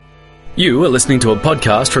You are listening to a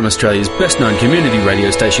podcast from Australia's best-known community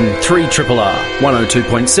radio station, 3RRR,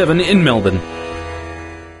 102.7 in Melbourne.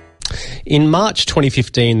 In March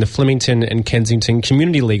 2015, the Flemington and Kensington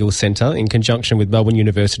Community Legal Centre, in conjunction with Melbourne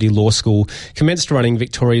University Law School, commenced running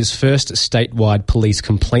Victoria's first statewide police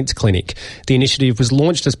complaints clinic. The initiative was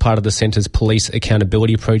launched as part of the centre's Police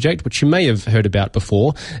Accountability Project, which you may have heard about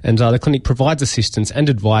before, and the clinic provides assistance and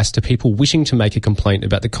advice to people wishing to make a complaint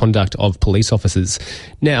about the conduct of police officers.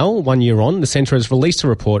 Now, 1 year on, the centre has released a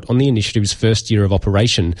report on the initiative's first year of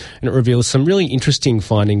operation, and it reveals some really interesting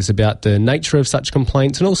findings about the nature of such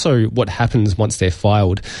complaints and also what happens once they're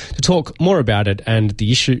filed. To talk more about it and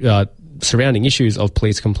the surrounding issues of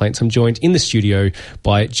police complaints, I'm joined in the studio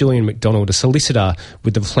by Julian McDonald, a solicitor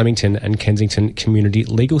with the Flemington and Kensington Community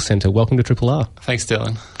Legal Centre. Welcome to Triple R. Thanks,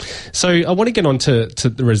 Dylan. So I want to get on to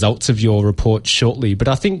the results of your report shortly, but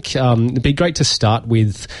I think it'd be great to start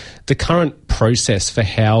with the current process for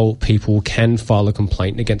how people can file a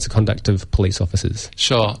complaint against the conduct of police officers.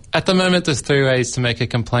 Sure. At the moment, there's three ways to make a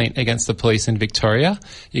complaint against the police in Victoria.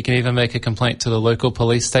 You can either make a complaint to the local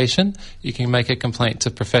police station, you can make a complaint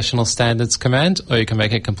to Professional Standards Command, or you can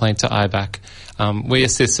make a complaint to IBAC. We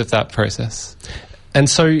assist with that process. And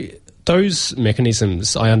so those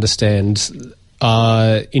mechanisms, I understand,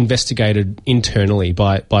 are investigated internally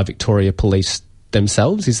by Victoria Police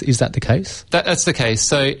themselves. Is that the case? That's the case.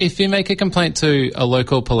 So if you make a complaint to a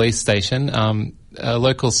local police station, a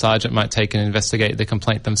local sergeant might take and investigate the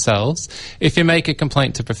complaint themselves. If you make a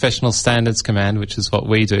complaint to Professional Standards Command, which is what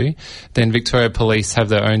we do, then Victoria Police have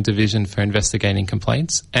their own division for investigating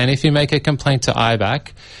complaints. And if you make a complaint to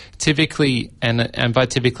IBAC, typically, and by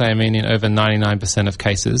typically I mean in over 99% of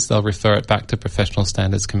cases, they'll refer it back to Professional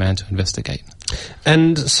Standards Command to investigate.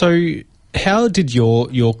 And so how did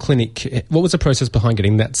your clinic, what was the process behind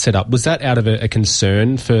getting that set up? Was that out of a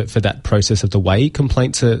concern for that process of the way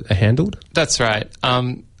complaints are handled? That's right.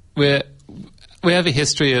 We have a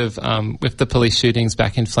history of, with the police shootings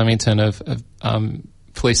back in Flemington, of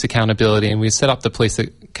police accountability, and we set up the Police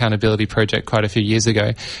Accountability Project quite a few years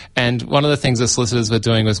ago. And one of the things the solicitors were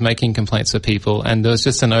doing was making complaints for people, and there was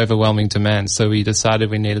just an overwhelming demand, so we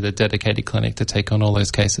decided we needed a dedicated clinic to take on all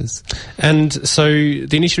those cases. And so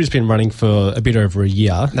the initiative's been running for a bit over a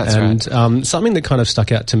year. That's right. Something that kind of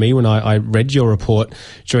stuck out to me when I read your report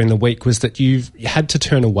during the week was that you've had to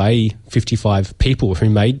turn away 55 people who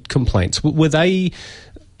made complaints. Were they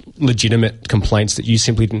legitimate complaints that you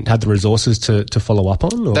simply didn't have the resources to follow up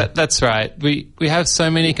on? Or? That's right. We have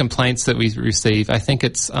so many complaints that we receive. I think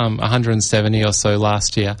it's 170 or so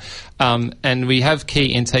last year. And we have key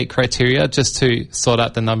intake criteria just to sort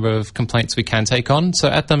out the number of complaints we can take on. So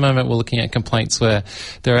at the moment, we're looking at complaints where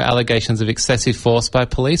there are allegations of excessive force by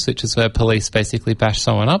police, which is where police basically bash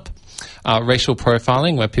someone up. Racial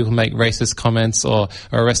profiling, where people make racist comments or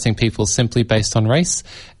are arresting people simply based on race,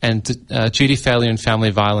 and duty failure and family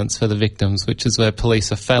violence for the victims, which is where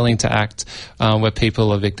police are failing to act where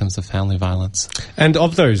people are victims of family violence. And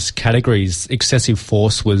of those categories, excessive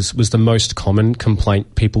force was the most common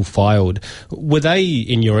complaint people filed. Were they,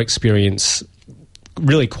 in your experience,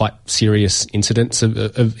 really quite serious incidents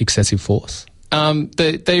of excessive force?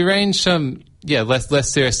 They range from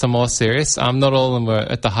less serious to more serious. Not all of them were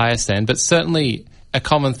at the highest end, but certainly a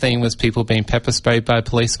common theme was people being pepper sprayed by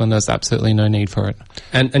police when there's absolutely no need for it.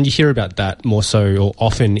 And you hear about that more so or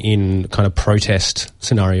often in kind of protest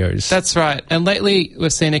scenarios. That's right. And lately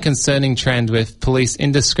we've seen a concerning trend with police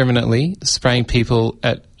indiscriminately spraying people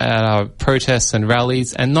at our protests and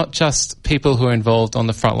rallies, and not just people who are involved on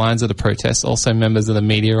the front lines of the protests, also members of the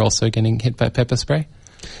media are also getting hit by pepper spray.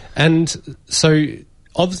 And so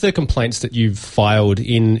of the complaints that you've filed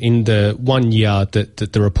in the 1 year that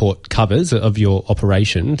the report covers of your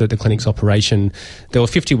operation, the clinic's operation, there were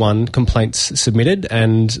 51 complaints submitted,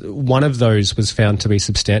 and one of those was found to be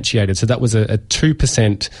substantiated. So that was a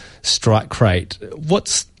 2% strike rate.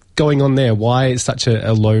 What's going on there? Why is such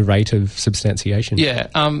a low rate of substantiation? Yeah,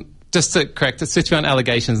 just to correct, it's 51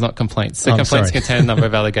 allegations, not complaints. So complaints contain a number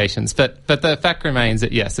of allegations. But the fact remains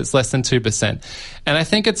that, yes, it's less than 2%. And I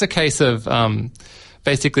think it's a case of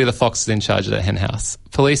basically the fox is in charge of the hen house.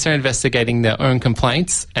 Police are investigating their own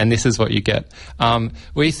complaints, and this is what you get.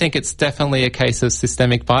 We think it's definitely a case of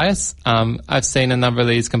systemic bias. I've seen a number of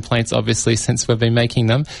these complaints, obviously, since we've been making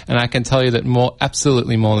them, and I can tell you that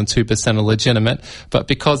absolutely more than 2% are legitimate, but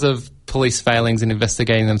because of police failings in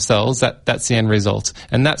investigating themselves, that's the end result.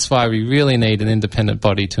 And that's why we really need an independent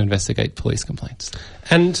body to investigate police complaints.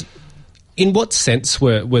 And in what sense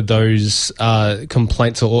were those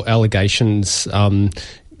complaints or allegations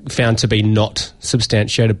found to be not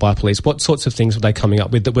substantiated by police? What sorts of things were they coming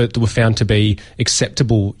up with that were found to be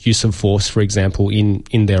acceptable use of force, for example,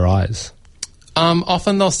 in their eyes?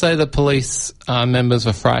 Often they'll say the police members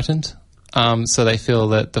were frightened, so they feel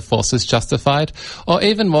that the force is justified. Or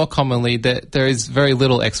even more commonly, that there is very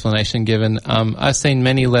little explanation given. I've seen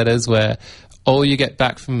many letters where all you get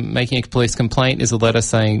back from making a police complaint is a letter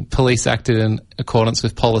saying police acted in accordance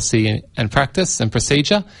with policy and practice and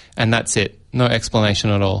procedure, and that's it. No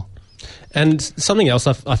explanation at all. And something else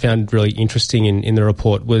I found really interesting in the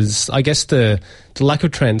report was, I guess, the lack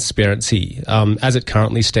of transparency as it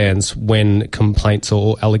currently stands when complaints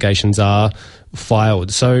or allegations are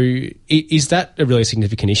filed. So is that a really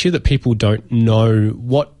significant issue, that people don't know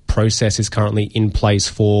what process is currently in place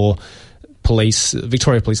for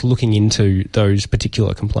Victoria Police looking into those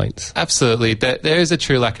particular complaints? Absolutely. There is a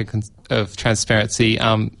true lack of transparency.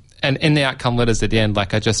 And in the outcome letters at the end,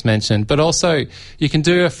 like I just mentioned, but also you can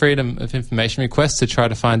do a freedom of information request to try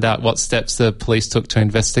to find out what steps the police took to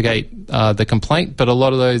investigate the complaint. But a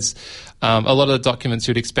lot of the documents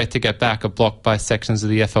you'd expect to get back are blocked by sections of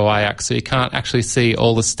the FOI Act, so you can't actually see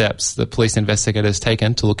all the steps the police investigators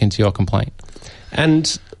taken to look into your complaint.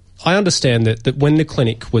 And I understand that when the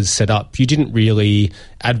clinic was set up, you didn't really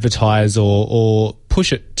advertise or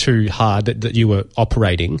push it too hard that you were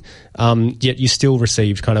operating, yet you still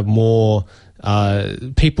received kind of more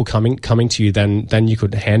people coming to you than you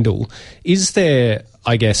could handle. Is there,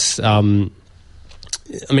 I guess, how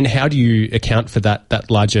do you account for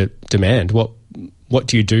that larger demand? What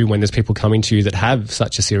do you do when there's people coming to you that have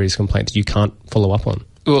such a serious complaint that you can't follow up on?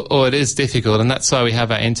 Well, it is difficult, and that's why we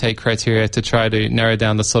have our intake criteria to try to narrow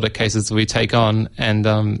down the sort of cases that we take on.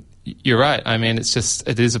 And you're right. I mean,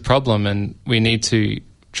 it is a problem, and we need to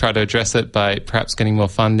try to address it by perhaps getting more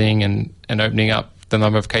funding and opening up the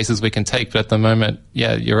number of cases we can take. But at the moment,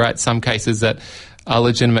 yeah, you're right. Some cases that are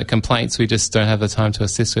legitimate complaints, we just don't have the time to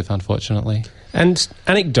assist with, unfortunately. And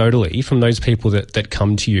anecdotally, from those people that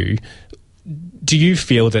come to you, do you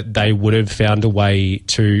feel that they would have found a way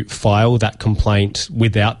to file that complaint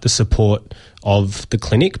without the support of the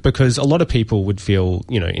clinic? Because a lot of people would feel,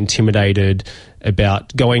 intimidated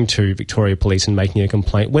about going to Victoria Police and making a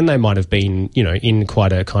complaint when they might have been, in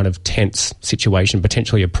quite a kind of tense situation,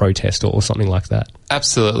 potentially a protest or something like that.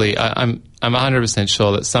 Absolutely. I'm 100%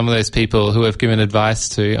 sure that some of those people who have given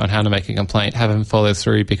advice on how to make a complaint haven't followed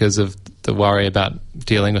through because of the worry about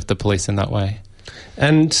dealing with the police in that way.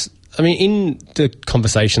 And I mean, in the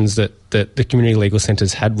conversations that the community legal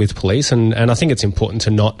centres had with police, and I think it's important to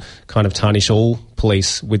not kind of tarnish all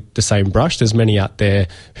police with the same brush. There's many out there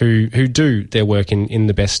who do their work in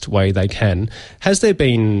the best way they can. Has there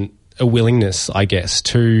been a willingness, I guess,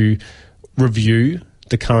 to review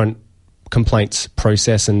the current complaints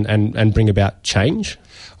process and bring about change?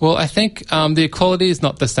 Well, I think the Equality is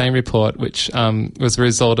Not the Same report, which was a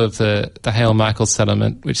result of the Hale-Michael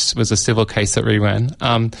settlement, which was a civil case that we ran,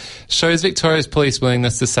 shows Victoria's police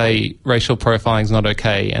willingness to say racial profiling is not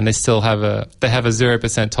okay, and they have a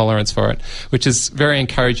 0% tolerance for it, which is very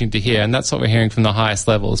encouraging to hear, and that's what we're hearing from the highest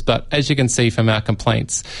levels. But as you can see from our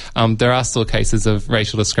complaints, there are still cases of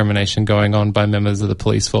racial discrimination going on by members of the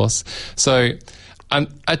police force. So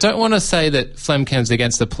I don't want to say that Flemington's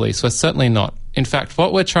against the police. We're certainly not. In fact,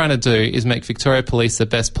 what we're trying to do is make Victoria Police the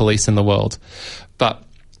best police in the world. But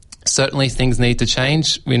certainly things need to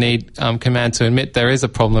change. We need Command to admit there is a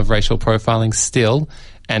problem of racial profiling still,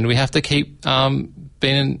 and we have to keep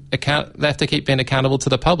being accountable to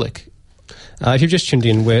the public. If you've just tuned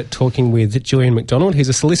in, we're talking with Julian McDonald. He's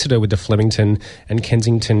a solicitor with the Flemington and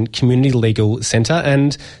Kensington Community Legal Centre.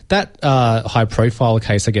 And that high-profile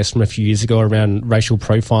case, I guess, from a few years ago around racial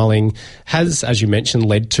profiling has, as you mentioned,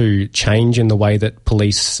 led to change in the way that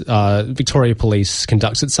Victoria Police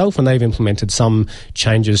conducts itself. And they've implemented some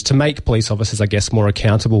changes to make police officers, I guess, more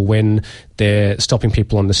accountable when they're stopping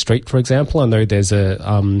people on the street, for example. I know there's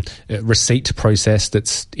a receipt process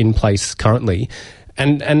that's in place currently.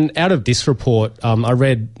 And out of this report, I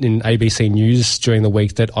read in ABC News during the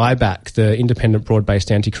week that IBAC, the Independent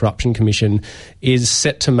Broad-Based Anti-Corruption Commission, is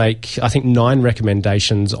set to make, I think, 9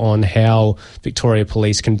 recommendations on how Victoria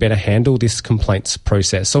Police can better handle this complaints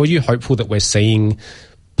process. So are you hopeful that we're seeing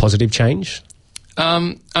positive change?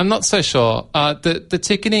 I'm not so sure. The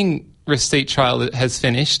ticketing receipt trial has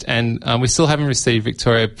finished, and we still haven't received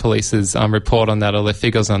Victoria Police's report on that or their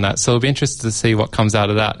figures on that. So we'll be interested to see what comes out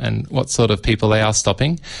of that and what sort of people they are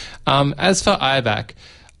stopping. As for IBAC,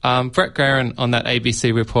 Brett Guerin on that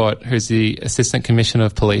ABC report, who's the Assistant Commissioner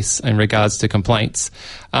of Police in regards to complaints,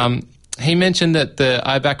 he mentioned that the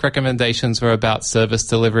IBAC recommendations were about service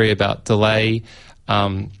delivery, about delay,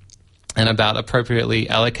 and about appropriately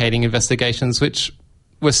allocating investigations, which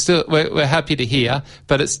we're happy to hear,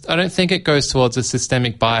 but I don't think it goes towards a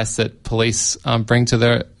systemic bias that police bring to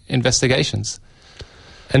their investigations.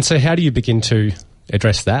 And so how do you begin to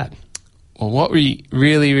address that? Well, what we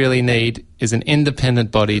really, really need is an independent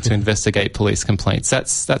body to investigate police complaints.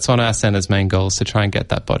 That's one of our centre's main goals, to try and get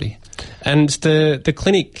that body. And the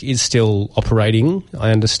clinic is still operating,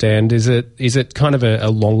 I understand. Is it kind of a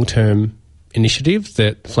long-term initiative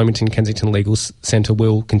that Flemington Kensington Legal Centre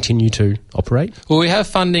will continue to operate? Well, we have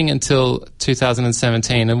funding until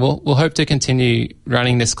 2017, and we'll hope to continue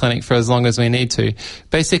running this clinic for as long as we need to.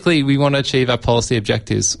 Basically, we want to achieve our policy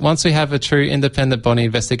objectives. Once we have a true independent body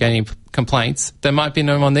investigating complaints, there might be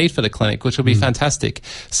no more need for the clinic, which will be fantastic.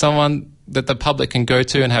 Someone that the public can go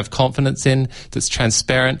to and have confidence in, that's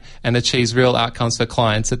transparent and achieves real outcomes for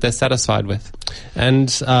clients that they're satisfied with.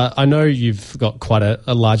 And I know you've got quite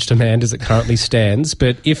a large demand as it currently stands,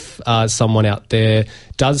 but if someone out there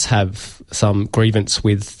does have some grievance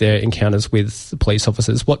with their encounters with police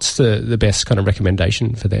officers, what's the best kind of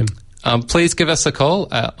recommendation for them? Please give us a call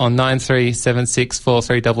on 9376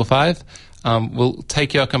 4355. We'll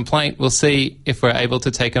take your complaint. We'll see if we're able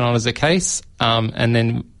to take it on as a case, and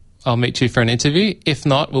then I'll meet you for an interview. If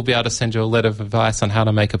not, we'll be able to send you a letter of advice on how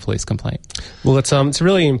to make a police complaint. Well, it's a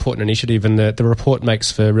really important initiative, and the report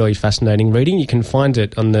makes for really fascinating reading. You can find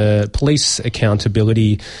it on the Police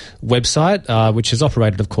Accountability website, which is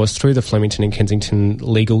operated, of course, through the Flemington and Kensington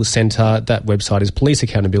Legal Centre. That website is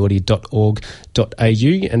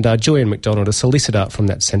policeaccountability.org.au. And Julian McDonald, a solicitor from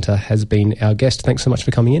that centre, has been our guest. Thanks so much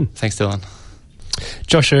for coming in. Thanks, Dylan.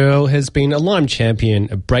 Josh Earl has been a Lyme champion,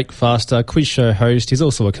 a breakfaster, quiz show host. He's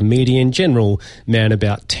also a comedian, general man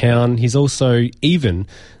about town. He's also even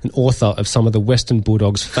an author of some of the Western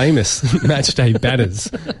Bulldogs' famous matchday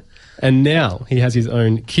banners. And now he has his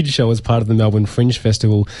own kids show as part of the Melbourne Fringe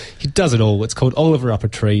Festival. He does it all. It's called Oliver Up a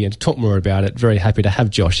Tree. And to talk more about it, very happy to have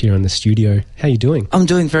Josh here in the studio. How are you doing? I'm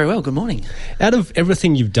doing very well. Good morning. Out of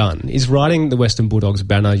everything you've done, is writing the Western Bulldogs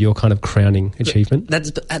banner your kind of crowning achievement? That's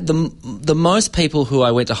the most people who I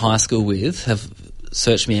went to high school with have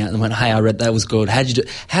searched me out and went, "Hey, I read that was good. How did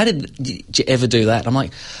you ever do that?" I'm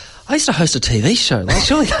like, I used to host a TV show. Like,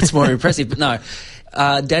 surely that's more impressive. But no,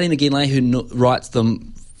 Danny McGinley, who writes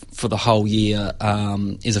them for the whole year,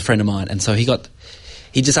 is a friend of mine, and so he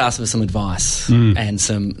just asked for some advice and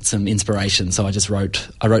some inspiration. So I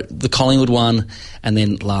wrote the Collingwood one, and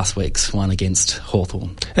then last week's one against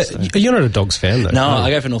Hawthorn. So. You're not a Dogs fan, though? No,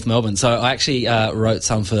 I go for North Melbourne. So I actually wrote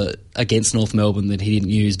some for against North Melbourne that he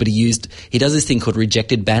didn't use, but he does this thing called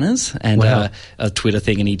rejected banners, and a Twitter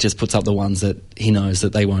thing, and he just puts up the ones that he knows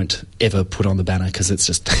that they won't ever put on the banner because it's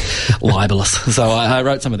just libelous. So I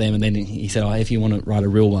wrote some of them, and then he said, if you want to write a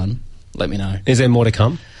real one, let me know. Is there more to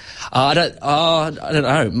come? I don't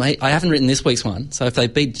know, mate. I haven't written this week's one, so if they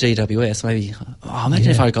beat GWS, maybe.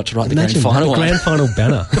 Imagine if I got to write the grand final one. The grand final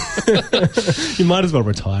banner. You might as well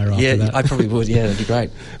retire after that. Yeah, I probably would. Yeah, that'd be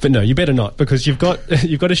great. But no, you better not, because you've got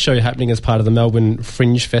a show happening as part of the Melbourne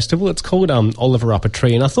Fringe Festival. It's called Oliver Up a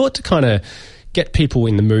Tree, and I thought to kind of get people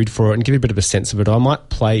in the mood for it and give you a bit of a sense of it, I might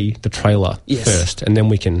play the trailer first, and then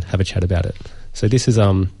we can have a chat about it. So this is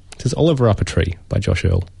Oliver Up a Tree by Josh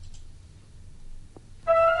Earl.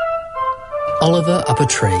 Oliver Up a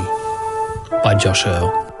Tree by Josh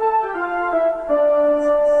Earl.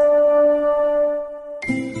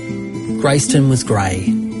 Greyston was grey.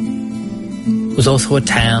 It was also a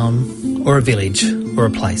town or a village or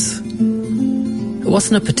a place. It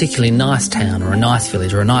wasn't a particularly nice town or a nice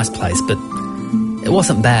village or a nice place, but it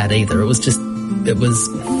wasn't bad either. It was the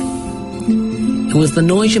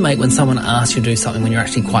noise you make when someone asks you to do something when you're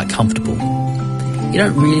actually quite comfortable. You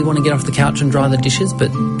don't really want to get off the couch and dry the dishes,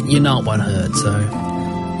 but you know it won't hurt, so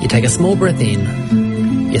you take a small breath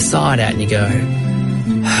in, you sigh it out and you go,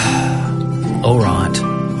 all right.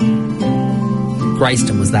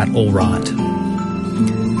 Greyston was that all right.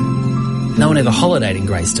 No one ever holidayed in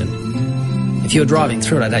Greyston. If you were driving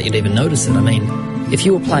through it, I doubt you'd even notice it. I mean, if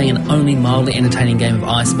you were playing an only mildly entertaining game of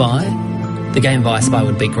I Spy, the game of I Spy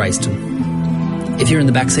would beat Greyston. If you're in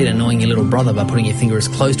the backseat annoying your little brother by putting your finger as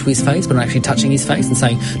close to his face but not actually touching his face and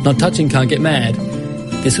saying, not touching, can't get mad,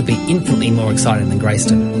 this would be infinitely more exciting than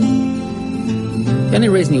Greyston. The only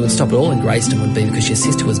reason you would stop at all in Greyston would be because your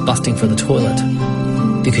sister was busting for the toilet,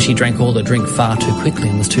 because she drank all the drink far too quickly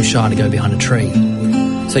and was too shy to go behind a tree.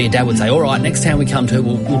 So your dad would say, all right, next town we come to,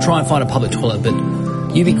 we'll try and find a public toilet, but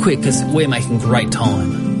you be quick because we're making great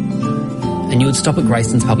time. And you would stop at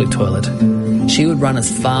Greyston's public toilet. She would run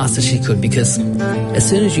as fast as she could because as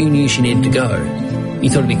soon as you knew she needed to go, you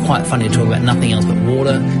thought it'd be quite funny to talk about nothing else but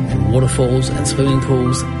water and waterfalls and swimming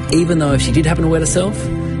pools, even though if she did happen to wet herself,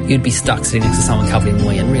 you'd be stuck sitting next to someone covered in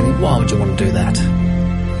wee, and really, why would you want to do that?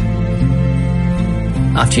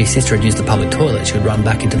 After your sister had used the public toilet, she would run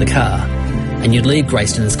back into the car, and you'd leave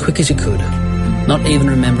Grayston as quick as you could, not even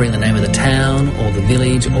remembering the name of the town or the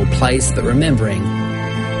village or place, but remembering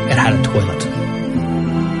it had a toilet.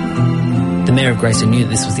 The Mayor of Grayston knew that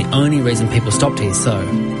this was the only reason people stopped here, so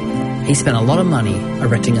he spent a lot of money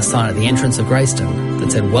erecting a sign at the entrance of Grayston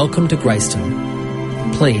that said, "Welcome to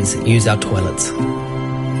Grayston. Please use our toilets."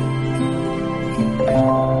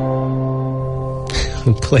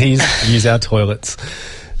 Please use our toilets.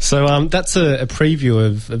 So that's a preview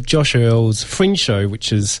of Josh Earl's Fringe show,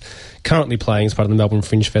 which is currently playing as part of the Melbourne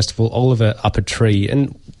Fringe Festival, Oliver Up a Tree.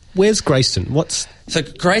 And where's Grayston? So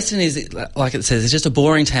Grayston is, like it says, it's just a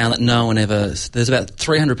boring town that no one ever... There's about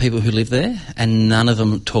 300 people who live there, and none of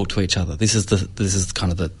them talk to each other. This is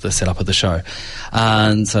kind of the setup of the show.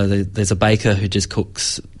 And so there's a baker who just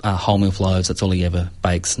cooks wholemeal loaves. That's all he ever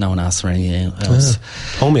bakes. No one asks for anything else.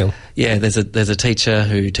 Wholemeal. Yeah, there's a teacher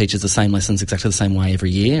who teaches the same lessons exactly the same way every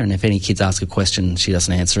year, and if any kids ask a question, she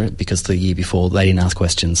doesn't answer it because the year before they didn't ask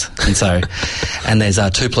questions. And so, and there's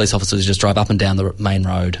 2 police officers who just drive up and down the main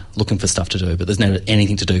road looking for stuff to do, but there's never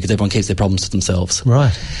anything to do because everyone keeps their problems to themselves.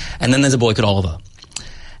 Right. And then there's a boy called Oliver,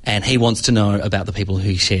 and he wants to know about the people who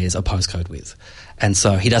he shares a postcode with. And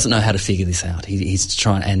so he doesn't know how to figure this out. He's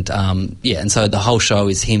trying, and so the whole show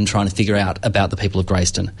is him trying to figure out about the people of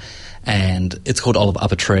Grayston. And it's called Oliver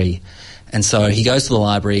Up a Tree. And so he goes to the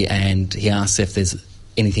library and he asks if there's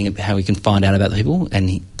anything, how he can find out about the people.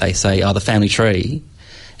 And they say, the family tree.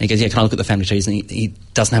 And he goes, yeah, can I look at the family trees? And he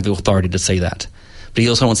doesn't have the authority to see that. But he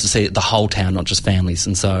also wants to see the whole town, not just families.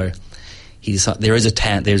 And so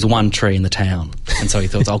there's one tree in the town. And so he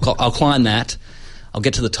thought, I'll climb that. I'll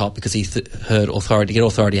get to the top because he heard authority. To get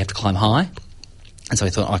authority, you have to climb high. And so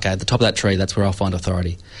he thought, okay, at the top of that tree, that's where I'll find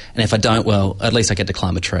authority. And if I don't, well, at least I get to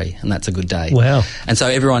climb a tree, and that's a good day. Wow. And so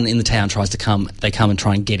everyone in the town come and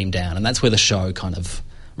try and get him down, and that's where the show kind of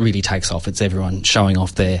really takes off. It's everyone showing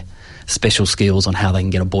off their special skills on how they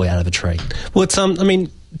can get a boy out of a tree. Well, it's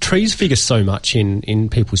trees figure so much in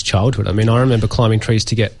people's childhood. I mean, I remember climbing trees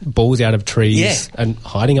to get balls out of trees and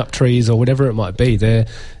hiding up trees or whatever it might be.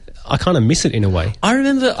 I kind of miss it in a way. I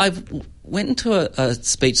remember I went into a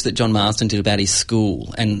speech that John Marsden did about his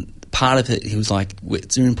school, and part of it, he was like,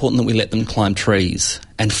 it's important that we let them climb trees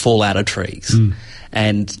and fall out of trees.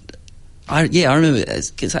 And I remember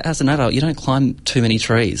as an adult, you don't climb too many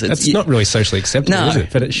trees. That's not really socially acceptable, is it?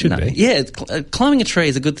 But it should be. Yeah, climbing a tree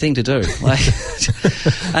is a good thing to do.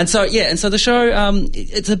 And so the show,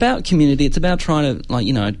 it's about community. It's about trying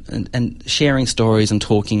to, and sharing stories and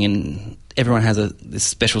talking, and everyone has this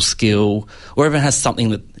special skill, or everyone has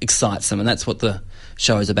something that excites them, and that's what the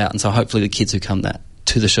show is about. And so hopefully the kids who come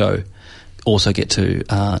to the show also get to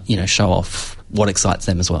show off what excites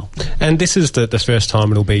them as well. And this is the first time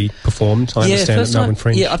it'll be performed, I understand, at Melbourne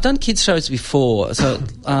Fringe. Yeah, I've done kids shows before. So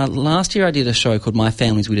last year I did a show called My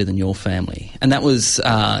Family's Weirder Than Your Family, and that was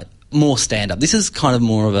more stand-up. This is kind of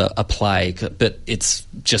more of a play, but it's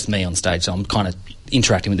just me on stage, so I'm kind of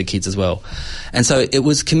interacting with the kids as well. And so it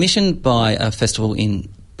was commissioned by a festival in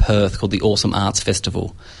Perth called the Awesome Arts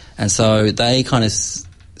Festival. And so they kind of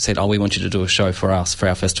said, we want you to do a show for us, for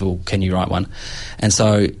our festival, can you write one? And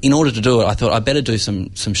so in order to do it, I thought I'd better do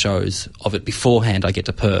some shows of it beforehand I get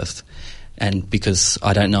to Perth. And because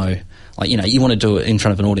I don't know, you want to do it in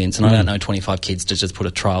front of an audience, and I don't know 25 kids to just put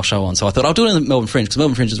a trial show on. So I thought I'll do it in the Melbourne Fringe, because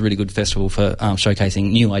Melbourne Fringe is a really good festival for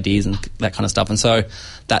showcasing new ideas and that kind of stuff. And so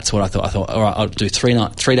that's what I thought. All right, I'll do 3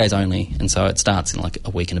 days only, and so it starts in a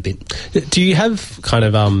week and a bit. Do you have kind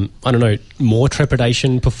of, more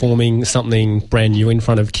trepidation performing something brand new in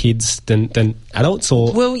front of kids than adults?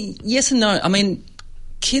 Or? Well, yes and no. I mean,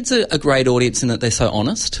 kids are a great audience in that they're so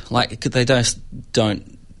honest. They just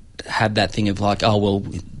don't have that thing of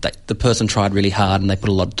the person tried really hard and they put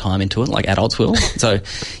a lot of time into it, like adults will. So,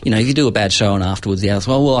 if you do a bad show and afterwards the adults,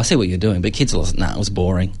 well, I see what you're doing, but kids are like, it was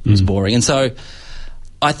boring. It was boring. And so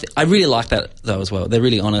I really like that, though, as well. They're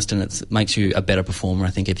really honest, and it makes you a better performer,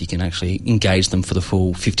 I think, if you can actually engage them for the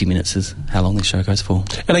full 50 minutes is how long this show goes for.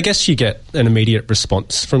 And I guess you get an immediate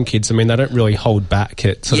response from kids. I mean, they don't really hold back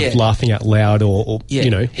at sort of laughing out loud or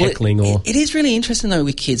heckling. It is really interesting, though,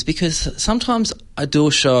 with kids, because sometimes I do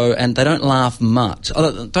a show and they don't laugh much.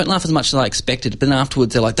 Don't laugh as much as I expected, but then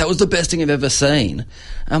afterwards they're like, that was the best thing I've ever seen. And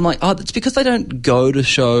I'm like, it's because they don't go to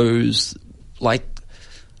shows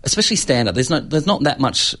especially stand-up. There's not that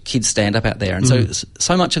much kids stand-up out there, and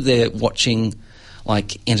so much of their watching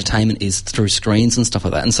entertainment is through screens and stuff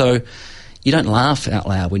like that. And so you don't laugh out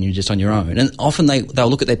loud when you're just on your own. And often they'll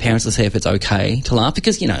look at their parents to see if it's okay to laugh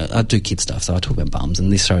because, I do kid stuff, so I talk about bums,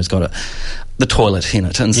 and this show's got the toilet in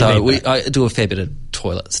it. And so I do a fair bit of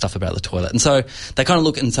toilet stuff about the toilet. And so they kind of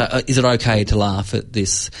look and say, is it okay to laugh at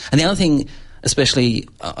this? And the other thing, especially,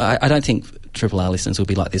 I don't think Triple R listeners will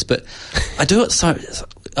be like this, but I do it so...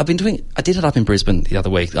 I did it up in Brisbane the other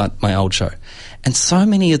week, my old show, and so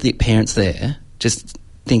many of the parents there just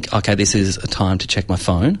think, okay, this is a time to check my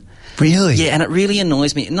phone. Really? Yeah, and it really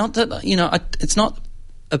annoys me. Not that, it's not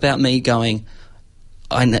about me going,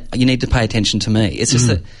 you need to pay attention to me. It's just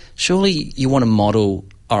that surely you want to model,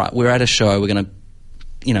 all right, we're at a show, we're going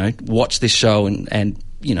to, watch this show and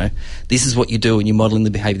this is what you do, and you're modelling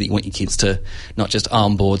the behaviour that you want your kids to, not just,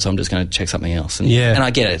 I'm bored, so I'm just going to check something else. And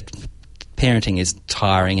I get it. Parenting is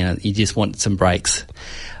tiring and you just want some breaks.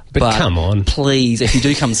 But come on. Please, if you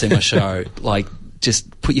do come see my show,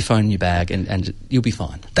 just put your phone in your bag and you'll be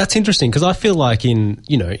fine. That's interesting because I feel like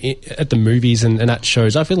at the movies and at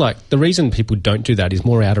shows, I feel like the reason people don't do that is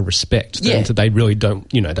more out of respect. Yeah. They really don't,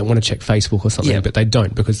 they want to check Facebook or something, but they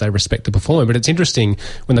don't because they respect the performer. But it's interesting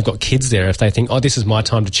when they've got kids there, if they think, oh, this is my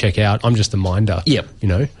time to check out, I'm just a minder. Yep.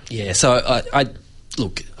 Yeah, so I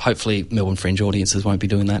look, hopefully Melbourne Fringe audiences won't be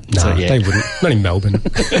doing that. No, so, they wouldn't. Not in Melbourne.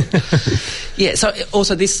 Yeah, so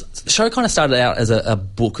also this show kind of started out as a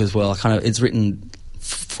book as well. It's written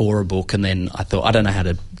for a book, and then I thought, I don't know how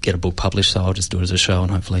to get a book published, so I'll just do it as a show, and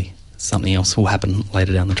hopefully something else will happen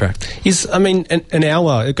later down the track. An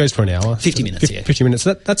hour, it goes for an hour. 50 minutes, 50 minutes.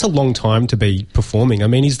 That's a long time to be performing. I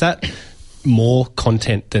mean, is that more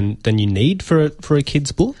content than you need for a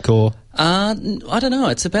kid's book, or...? I don't know.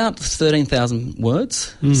 It's about 13,000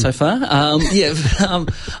 words so far. I'm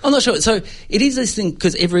not sure. So it is this thing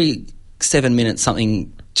because every 7 minutes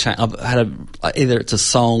something... I've had either it's a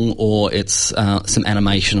song or it's some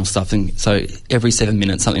animation or something. So every 7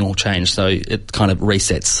 minutes something will change. So it kind of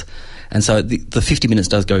resets. And so the 50 minutes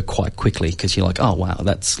does go quite quickly because you're like, oh, wow,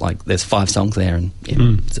 that's there's 5 songs there and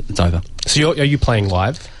it's over. So are you playing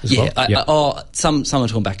live as well? Some are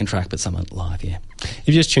talking back and track, but some are live, yeah. If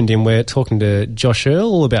you just tuned in, we're talking to Josh Earl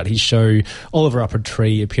all about his show Oliver Up a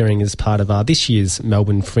Tree, appearing as part of this year's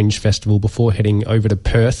Melbourne Fringe Festival before heading over to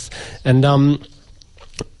Perth. And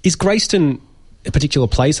is Grayston a particular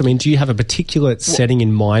place? I mean, do you have a particular setting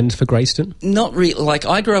in mind for Grayston? Not really.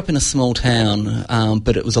 I grew up in a small town,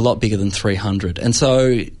 but it was a lot bigger than 300. And so,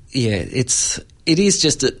 yeah, it is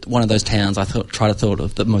just one of those towns I try to thought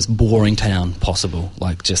of the most boring town possible.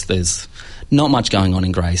 There's not much going on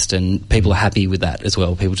in Grayston. People are happy with that as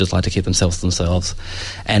well. People just like to keep themselves to themselves.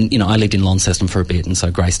 And, I lived in Launceston for a bit, and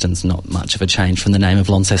so Grayston's not much of a change from the name of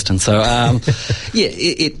Launceston. So,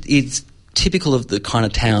 it's typical of the kind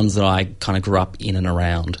of towns that I kind of grew up in and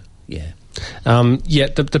around, yeah.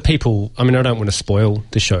 The people, I mean, I don't want to spoil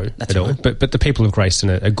the show at all, but the people of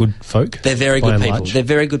Grayston are good folk. They're very good people. They're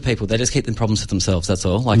very good people. They just keep their problems to themselves, that's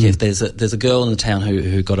all. If there's a girl in the town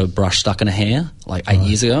who got a brush stuck in her hair 8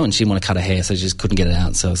 years ago, and she didn't want to cut her hair, so she just couldn't get it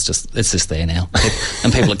out, so it's just there now.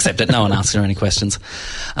 And people accept it. No one asks her any questions.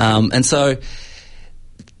 And so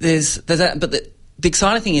there's that, but the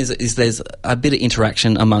exciting thing is there's a bit of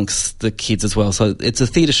interaction amongst the kids as well. So it's a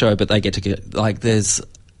theatre show, but they get to there's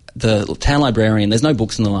the town librarian. There's no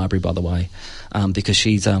books in the library, by the way, because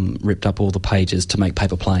she's ripped up all the pages to make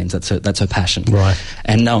paper planes. That's her passion. Right.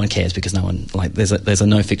 And no one cares because no one there's a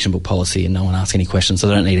no fiction book policy and no one asks any questions, so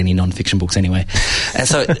they don't need any non-fiction books anyway. And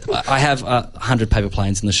so I have 100 paper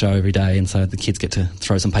planes in the show every day, and so the kids get to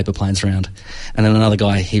throw some paper planes around. And then another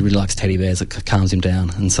guy, he really likes teddy bears. It calms him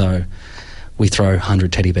down, and so we throw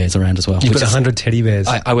 100 teddy bears around as well. You've got 100 teddy bears?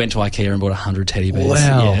 I went to IKEA and bought 100 teddy bears.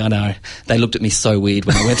 Wow. Yeah, I know. They looked at me so weird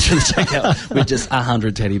when I went through the checkout with just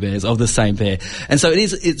 100 teddy bears of the same pair. And so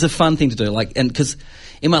it's a fun thing to do. And because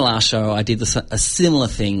in my last show, I did a similar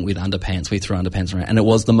thing with underpants. We threw underpants around, and it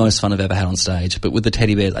was the most fun I've ever had on stage. But with the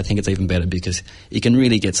teddy bears, I think it's even better because you can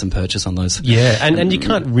really get some purchase on those. Yeah, and you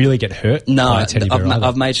can't really get hurt by a teddy bear either.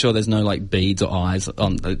 I've made sure there's no beads or eyes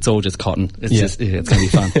on. It's all just cotton. It's going to be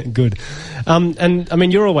fun. Good. And I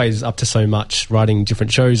mean, you're always up to so much, writing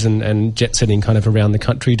different shows and jet setting kind of around the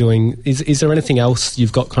country. Is there anything else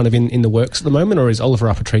you've got kind of in the works at the moment, or is Oliver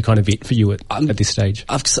Up a Tree kind of it for you at this stage?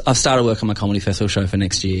 I've started work on my comedy festival show for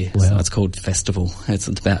next year. Wow. So it's called Festival.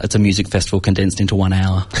 It's a music festival condensed into 1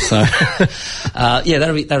 hour. So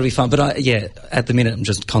that'll be fun. But at the minute I'm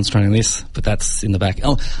just concentrating on this. But that's in the back.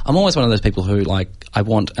 I'm always one of those people who I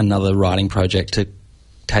want another writing project to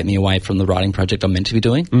take me away from the writing project I'm meant to be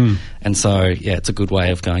doing. And so it's a good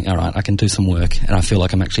way of going, all right, I can do some work and I feel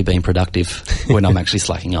like I'm actually being productive when I'm actually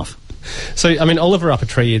slacking off. So, I mean, Oliver Upper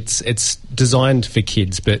Tree, it's designed for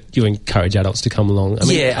kids, but you encourage adults to come along. I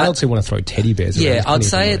mean, adults who want to throw teddy bears around. Yeah, I'd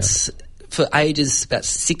say it's for ages about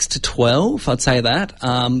 6 to 12, I'd say that.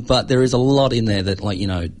 But there is a lot in there that, like, you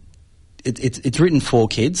know, it's written for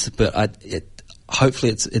kids, but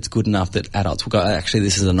hopefully it's good enough that adults will go, actually,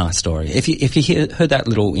 this is a nice story. If you heard that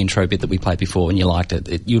little intro bit that we played before and you liked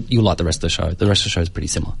it, you'll like the rest of the show. The rest of the show is pretty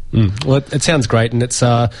similar. Well, it sounds great, and it's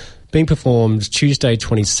being performed Tuesday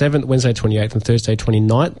 27th, Wednesday 28th and Thursday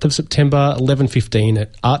 29th of September, 11:15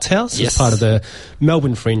 at Arts House. Yes. It's part of the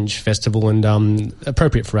Melbourne Fringe Festival and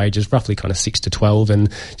appropriate for ages, roughly kind of 6 to 12. And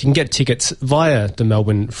you can get tickets via the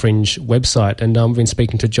Melbourne Fringe website. And we've been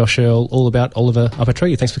speaking to Josh Earl all about Oliver Upper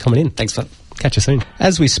Tree. Thanks for coming in. Thanks for Catch you soon.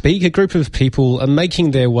 As we speak, a group of people are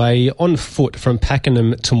making their way on foot from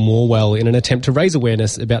Pakenham to Morwell in an attempt to raise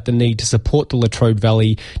awareness about the need to support the Trobe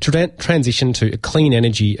Valley to transition to a clean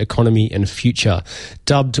energy economy and future.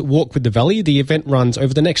 Dubbed Walk with the Valley, the event runs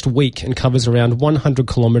over the next week and covers around 100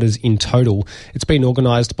 kilometres in total. It's been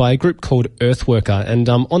organised by a group called Earthworker, and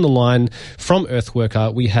on the line from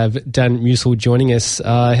Earthworker we have Dan Musil joining us.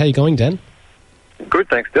 How are you going, Dan? Good,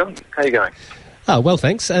 thanks, Dylan. How are you going? Well,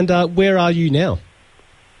 thanks. And where are you now?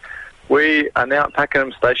 We are now at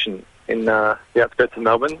Pakenham Station in the outskirts of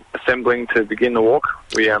Melbourne, assembling to begin the walk.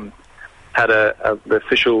 We had the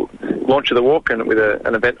official launch of the walk and with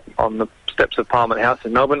an event on the steps of Parliament House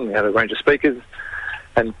in Melbourne. We had a range of speakers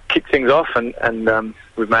and kicked things off, and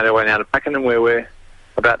we've made our way now to Pakenham, where we're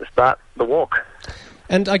about to start the walk.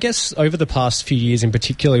 And I guess over the past few years in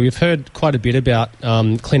particular, we've heard quite a bit about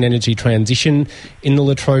clean energy transition in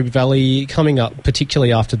the Trobe Valley coming up,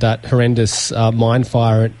 particularly after that horrendous mine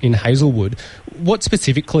fire in Hazelwood. What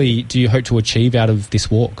specifically do you hope to achieve out of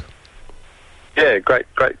this walk? Yeah, great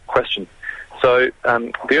question. So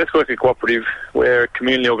the Earthworker Cooperative, we're a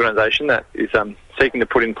community organisation that is seeking to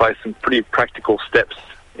put in place some pretty practical steps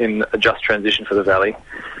in a just transition for the Valley.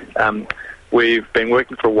 We've been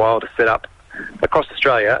working for a while to set up across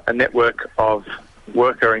Australia a network of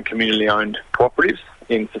worker and community-owned cooperatives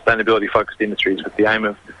in sustainability-focused industries with the aim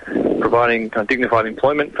of providing kind of dignified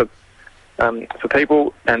employment for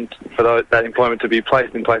people and for that employment to be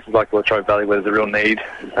placed in places like the Latrobe Valley where there's a real need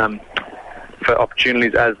for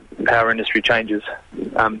opportunities as the power industry changes.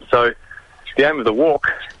 So the aim of the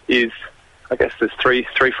walk is, I guess, there's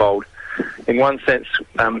threefold. In one sense,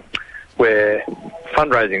 we're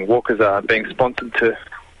fundraising. Walkers are being sponsored to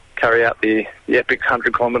carry out the epic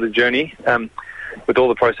 100-kilometre journey, with all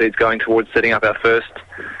the proceeds going towards setting up our first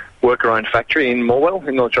worker-owned factory in Morwell,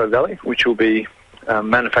 in the Trobe Valley, which will be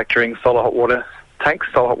manufacturing solar hot water tanks,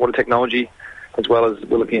 solar hot water technology, as well as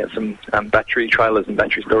we're looking at some battery trailers and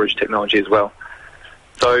battery storage technology as well.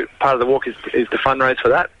 So part of the walk is to fundraise for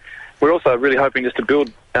that. We're also really hoping just to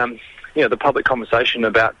build the public conversation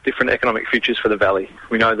about different economic futures for the Valley.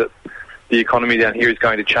 We know that the economy down here is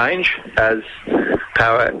going to change as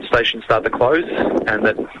power stations start to close, and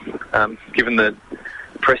that given the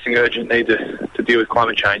pressing urgent need to deal with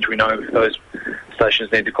climate change, we know those stations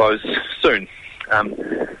need to close soon.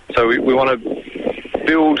 So we want to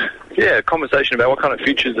build a conversation about what kind of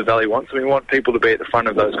futures the Valley wants, and we want people to be at the front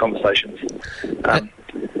of those conversations.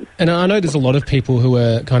 And I know there's a lot of people who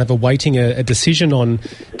are kind of awaiting a decision on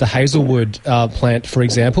the Hazelwood plant, for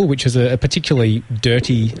example, which is a particularly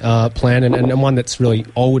dirty plant and one that's really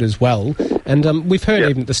old as well. And we've heard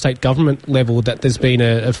even at the state government level that there's been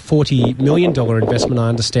a $40 million investment, I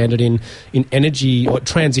understand it, in energy or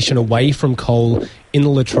transition away from coal in the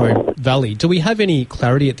Latrobe Valley. Do we have any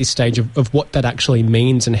clarity at this stage of what that actually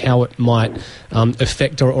means and how it might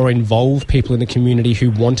affect or involve people in the community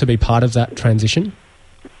who want to be part of that transition?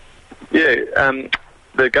 Yeah,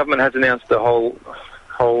 the government has announced a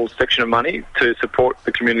whole section of money to support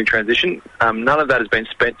the community transition. None of that has been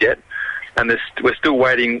spent yet, and we're still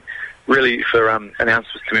waiting really for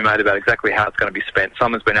announcements to be made about exactly how it's going to be spent.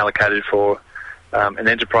 Some has been allocated for an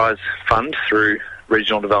enterprise fund through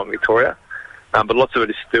Regional Development Victoria, but lots of it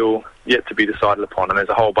is still yet to be decided upon, and there's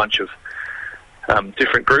a whole bunch of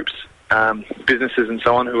different groups, businesses and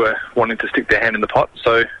so on, who are wanting to stick their hand in the pot.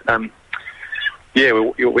 So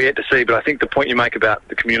we're yet to see, but I think the point you make about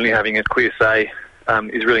the community having a clear say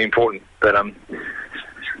is really important, that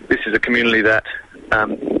this is a community that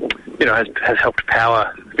has helped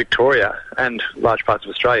power Victoria and large parts of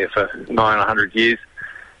Australia for 900 years,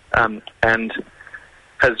 and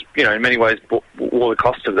has, in many ways bore the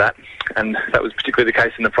cost of that. And that was particularly the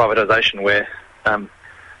case in the privatisation, where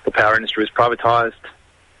the power industry was privatised,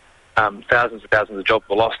 thousands and thousands of jobs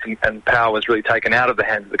were lost, and power was really taken out of the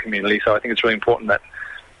hands of the community. So I think it's really important that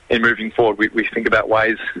in moving forward we think about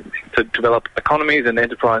ways to develop economies and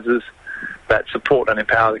enterprises that support and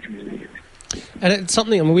empower the community. And it's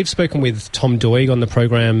something, I mean, we've spoken with Tom Doig on the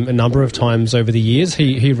program a number of times over the years.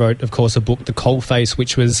 He wrote, of course, a book, The Coalface,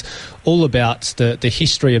 which was all about the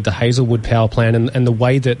history of the Hazelwood power plant and the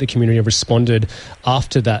way that the community responded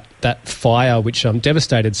after that fire, which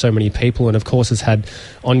devastated so many people and, of course, has had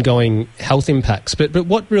ongoing health impacts. But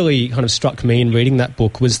what really kind of struck me in reading that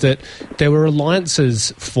book was that there were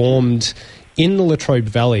alliances formed in the Trobe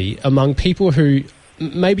Valley among people who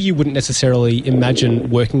maybe you wouldn't necessarily imagine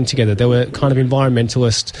working together. There were kind of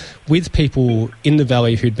environmentalists with people in the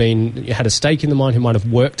valley who'd had a stake in the mine, who might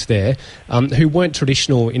have worked there, who weren't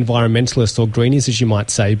traditional environmentalists or greenies, as you might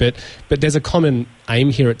say. But there's a common aim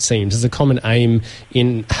here, it seems. There's a common aim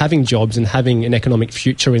in having jobs and having an economic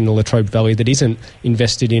future in the Latrobe Valley that isn't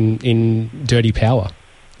invested in dirty power.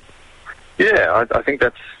 Yeah, I think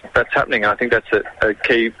that's happening. I think that's a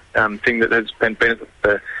key thing that has been at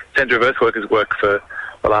the centre of Earthworkers' work for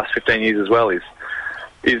the last 15 years as well,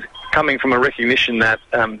 is coming from a recognition that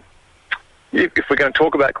if we're going to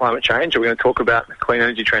talk about climate change or we're going to talk about clean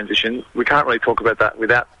energy transition, we can't really talk about that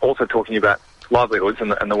without also talking about livelihoods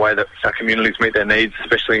and the way that our communities meet their needs,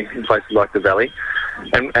 especially in places like the valley.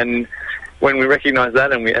 And when we recognise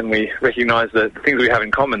that and we recognise the things we have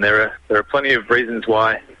in common, there are plenty of reasons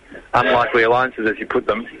why unlikely alliances, as you put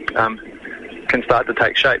them, can start to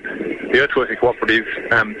take shape. The Earthworker Cooperative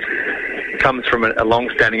comes from a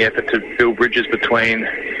long-standing effort to build bridges between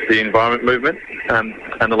the environment movement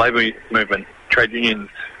and the labour movement, trade unions,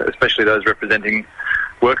 especially those representing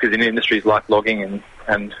workers in industries like logging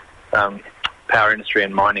and power industry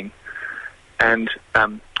and mining. And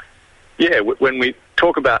when we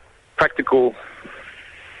talk about practical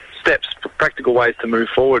steps, practical ways to move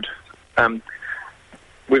forward,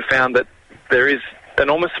 we've found that there is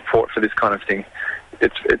enormous support for this kind of thing.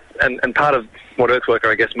 And part of what Earthworker,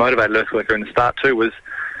 I guess, motivated Earthworker in the start too was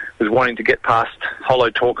wanting to get past hollow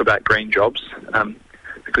talk about green jobs,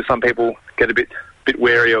 because some people get a bit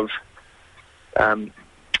wary of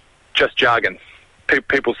just jargon.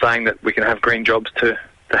 People saying that we can have green jobs to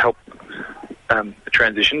help the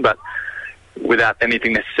transition, but without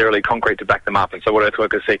anything necessarily concrete to back them up. And so what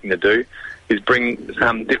Earthworker is seeking to do is bring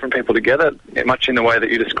different people together, much in the way that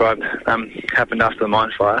you described happened after the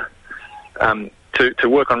mine fire, to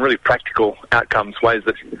work on really practical outcomes, ways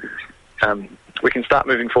that we can start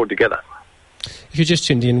moving forward together. If you just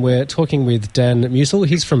tuned in, we're talking with Dan Musil.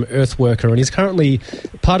 He's from Earthworker and he's currently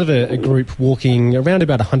part of a group walking around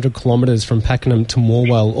about 100 kilometres from Pakenham to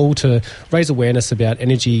Morwell, all to raise awareness about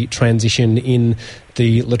energy transition in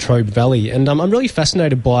the Latrobe Valley. And I'm really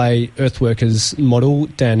fascinated by Earthworker's model,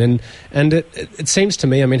 Dan, and it seems to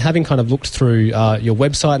me, I mean, having kind of looked through your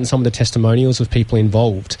website and some of the testimonials of people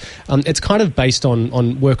involved, it's kind of based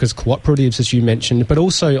on workers' cooperatives, as you mentioned, but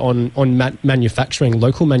also on manufacturing,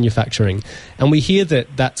 local manufacturing. And we hear that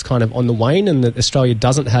that's kind of on the wane and that Australia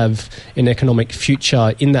doesn't have an economic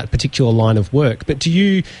future in that particular line of work. But do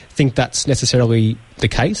you think that's necessarily the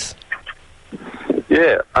case?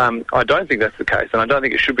 Yeah, I don't think that's the case, and I don't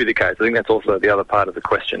think it should be the case. I think that's also the other part of the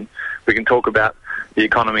question. We can talk about the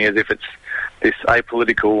economy as if it's this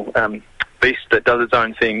apolitical beast that does its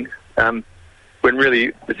own thing, when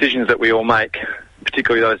really decisions that we all make,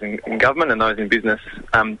 particularly those in government and those in business,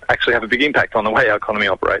 actually have a big impact on the way our economy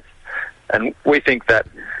operates. And we think that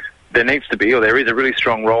there needs to be, or there is, a really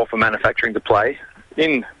strong role for manufacturing to play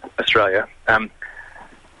in Australia,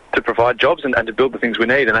 to provide jobs and to build the things we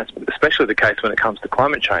need, and that's especially the case when it comes to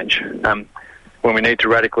climate change, when we need to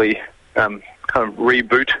radically kind of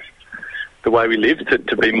reboot the way we live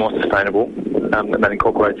to be more sustainable, and that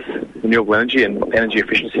incorporates renewable energy and energy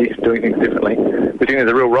efficiency, doing things differently. We think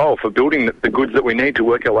there's a real role for building the goods that we need to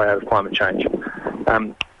work our way out of climate change.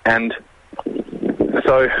 And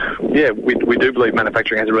so, yeah, we do believe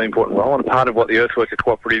manufacturing has a really important role, and part of what the Earthworker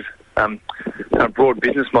Cooperative kind of broad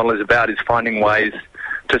business model is about is finding ways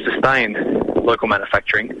to sustain local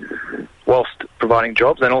manufacturing whilst providing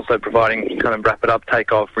jobs and also providing kind of rapid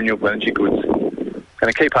uptake of renewable energy goods. And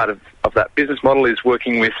a key part of that business model is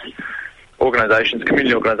working with organisations,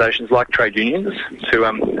 community organisations like trade unions,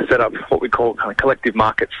 to set up what we call kind of collective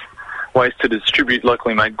markets, ways to distribute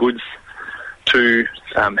locally made goods to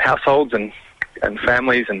households and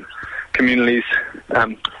families and communities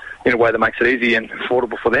in a way that makes it easy and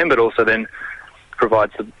affordable for them, but also then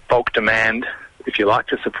provides the bulk demand, if you like,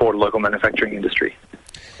 to support a local manufacturing industry.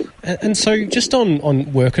 And so just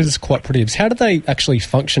on workers' cooperatives, how do they actually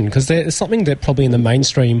function? Because there's something that probably in the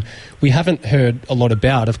mainstream we haven't heard a lot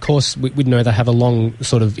about. Of course, we know they have a long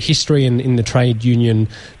sort of history in the trade union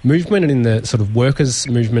movement and in the sort of workers'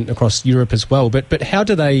 movement across Europe as well. But how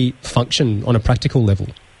do they function on a practical level?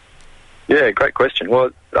 Yeah, great question.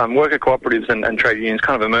 Well, worker cooperatives and trade unions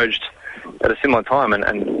kind of emerged at a similar time,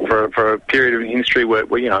 and for a period of history where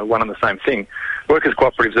one and the same thing. Workers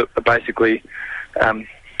cooperatives are basically,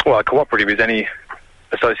 a cooperative is any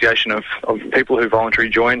association of people who voluntarily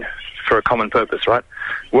join for a common purpose, right?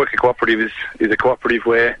 Worker cooperative is a cooperative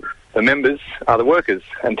where the members are the workers,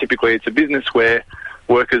 and typically it's a business where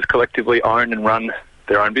workers collectively own and run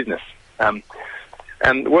their own business.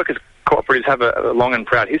 And workers cooperatives have a long and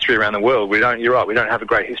proud history around the world. You're right, we don't have a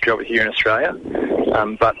great history of it here in Australia,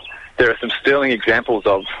 but there are some sterling examples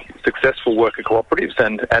of successful worker cooperatives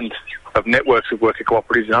and of networks of worker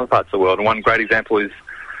cooperatives in other parts of the world. And one great example is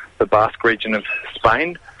the Basque region of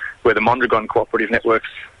Spain, where the Mondragon cooperative networks,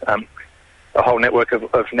 a whole network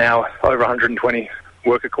of now over 120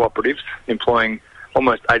 worker cooperatives employing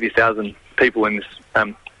almost 80,000 people in this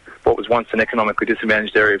what was once an economically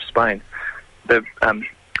disadvantaged area of Spain. They've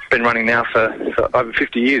been running now for over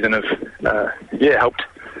 50 years and have helped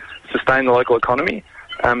sustain the local economy.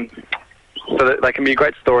 So that they can be a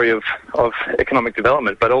great story of economic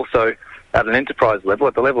development, but also at an enterprise level,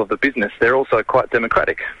 at the level of the business, they're also quite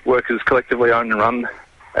democratic. Workers collectively own and run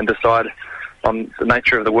and decide on the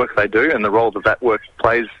nature of the work they do and the role that work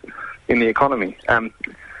plays in the economy. And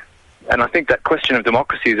I think that question of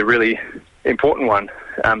democracy is a really important one.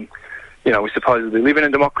 We supposedly live in a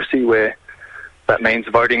democracy where that means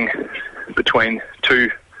voting between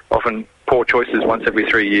two often poor choices once every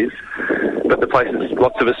 3 years. But the places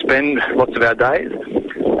lots of us spend lots of our days,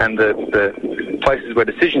 and the places where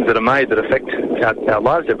decisions that are made that affect our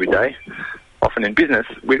lives every day, often in business,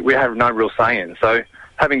 we have no real say in. So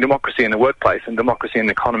having democracy in the workplace and democracy in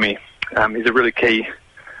the economy is a really key,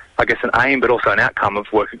 I guess, an aim, but also an outcome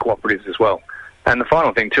of worker cooperatives as well. And the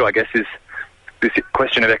final thing too, I guess, is this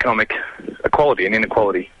question of economic equality and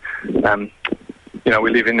inequality. We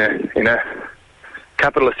live in a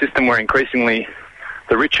capitalist system where increasingly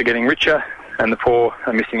the rich are getting richer and the poor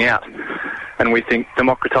are missing out. And we think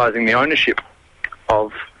democratising the ownership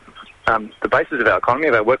of the basis of our economy,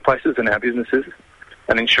 of our workplaces and our businesses,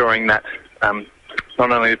 and ensuring that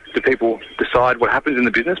not only do people decide what happens in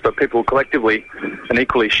the business, but people collectively and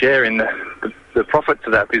equally share in the profits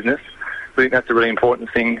of that business. I think that's a really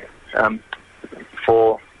important thing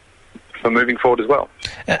for moving forward as well.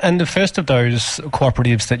 And the first of those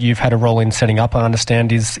cooperatives that you've had a role in setting up, I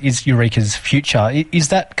understand, is Eureka's Future. Is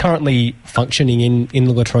that currently functioning in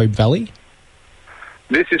the Trobe Valley?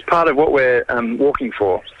 This is part of what we're walking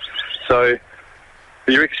for. So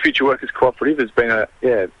the Eureka's Future Workers Cooperative has been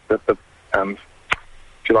if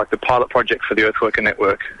you like, the pilot project for the Earthworker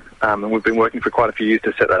Network, and we've been working for quite a few years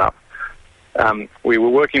to set that up. We were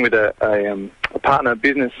working with a partner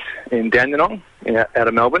business in Dandenong, out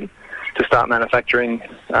of Melbourne, to start manufacturing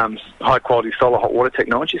high-quality solar hot water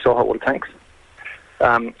technology, solar hot water tanks.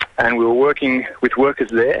 And we were working with workers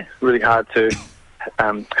there really hard to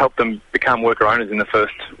help them become worker owners in the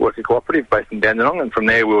first worker cooperative based in Dandenong, and from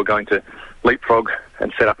there we were going to leapfrog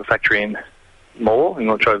and set up a factory in Musil in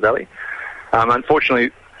the Trobe Valley.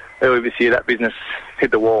 Unfortunately, earlier this year that business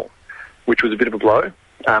hit the wall, which was a bit of a blow.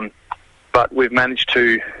 But we've managed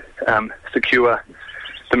to secure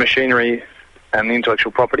the machinery and the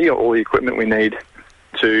intellectual property, or all the equipment we need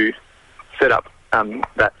to set up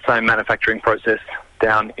that same manufacturing process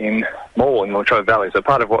down in Musil in the Trobe Valley. So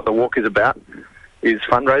part of what the walk is about is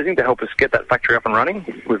fundraising to help us get that factory up and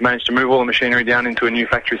running. We've managed to move all the machinery down into a new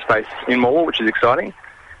factory space in Musil, which is exciting.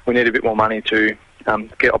 We need a bit more money to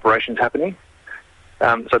get operations happening.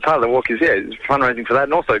 So part of the walk is fundraising for that,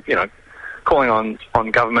 and also calling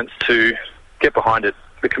on governments to get behind it.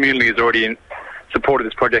 The community has already supported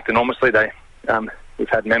this project enormously. We've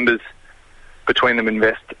had members between them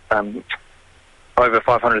invest over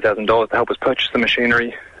 $500,000 to help us purchase the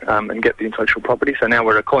machinery and get the intellectual property. So now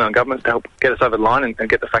we're calling on governments to help get us over the line and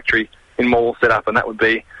get the factory in Musil set up, and that would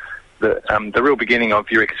be the real beginning of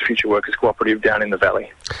Eureka's Future Workers Cooperative down in the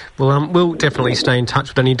valley. Well, we'll definitely stay in touch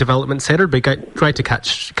with any developments there. It'd be great to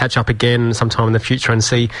catch up again sometime in the future and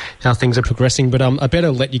see how things are progressing. But I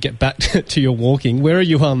better let you get back to your walking. Where are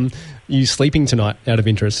you sleeping tonight, out of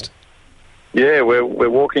interest? Yeah, we're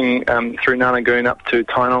walking through Nanagoon up to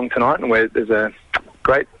Tynong tonight, and there's a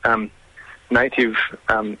great native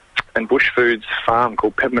and bush foods farm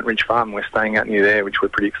called Peppermint Ridge Farm. We're staying out near there, which we're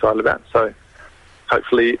pretty excited about. So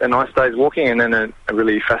hopefully a nice day's walking, and then a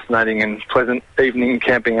really fascinating and pleasant evening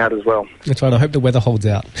camping out as well. That's right. I hope the weather holds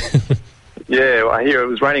out. Yeah, I hear it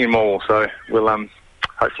was raining in Musil, so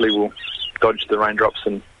hopefully we'll dodge the raindrops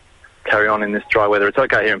and carry on in this dry weather. It's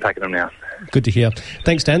okay here in Pakenham now. Good to hear.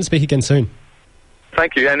 Thanks, Dan. Speak again soon.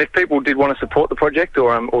 Thank you. And if people did want to support the project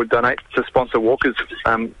or donate to sponsor walkers,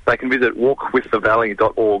 they can visit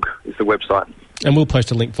walkwiththevalley.org is the website. And we'll post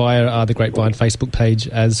a link via the Grapevine Facebook page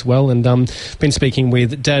as well. And been speaking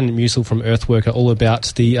with Dan Musil from Earthworker all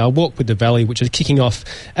about the Walk with the Valley, which is kicking off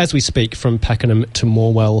as we speak from Pakenham to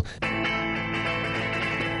Morwell.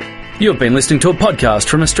 You've been listening to a podcast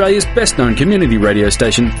from Australia's best-known community radio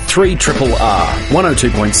station, 3RRR,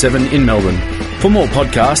 102.7 in Melbourne. For more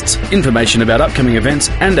podcasts, information about upcoming events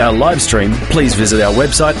and our live stream, please visit our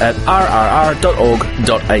website at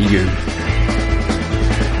rrr.org.au.